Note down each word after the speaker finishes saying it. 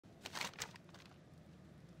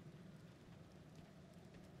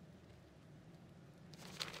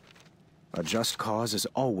A just cause is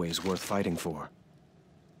always worth fighting for.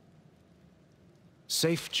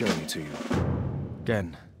 Safe journey to you.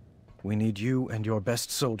 Gen, we need you and your best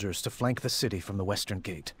soldiers to flank the city from the western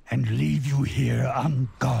gate. And leave you here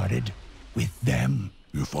unguarded with them?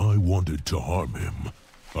 If I wanted to harm him,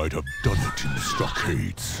 I'd have done it in the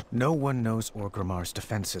stockades. No one knows Orgrimmar's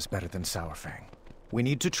defenses better than Sourfang. We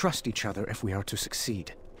need to trust each other if we are to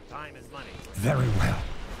succeed. Time is money. Very well.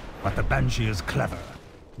 But the Banshee is clever.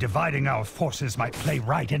 Dividing our forces might play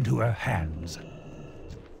right into her hands.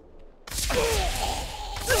 I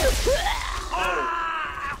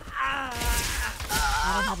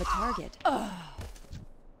don't have a target.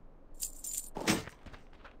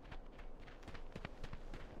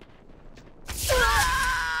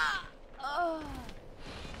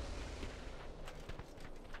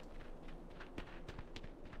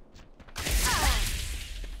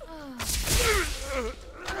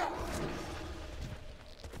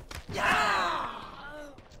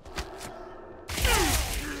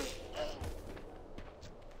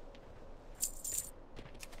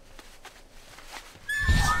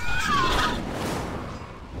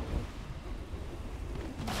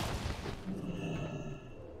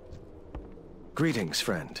 Greetings,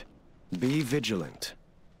 friend. Be vigilant.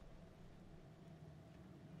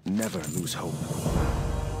 Never lose hope.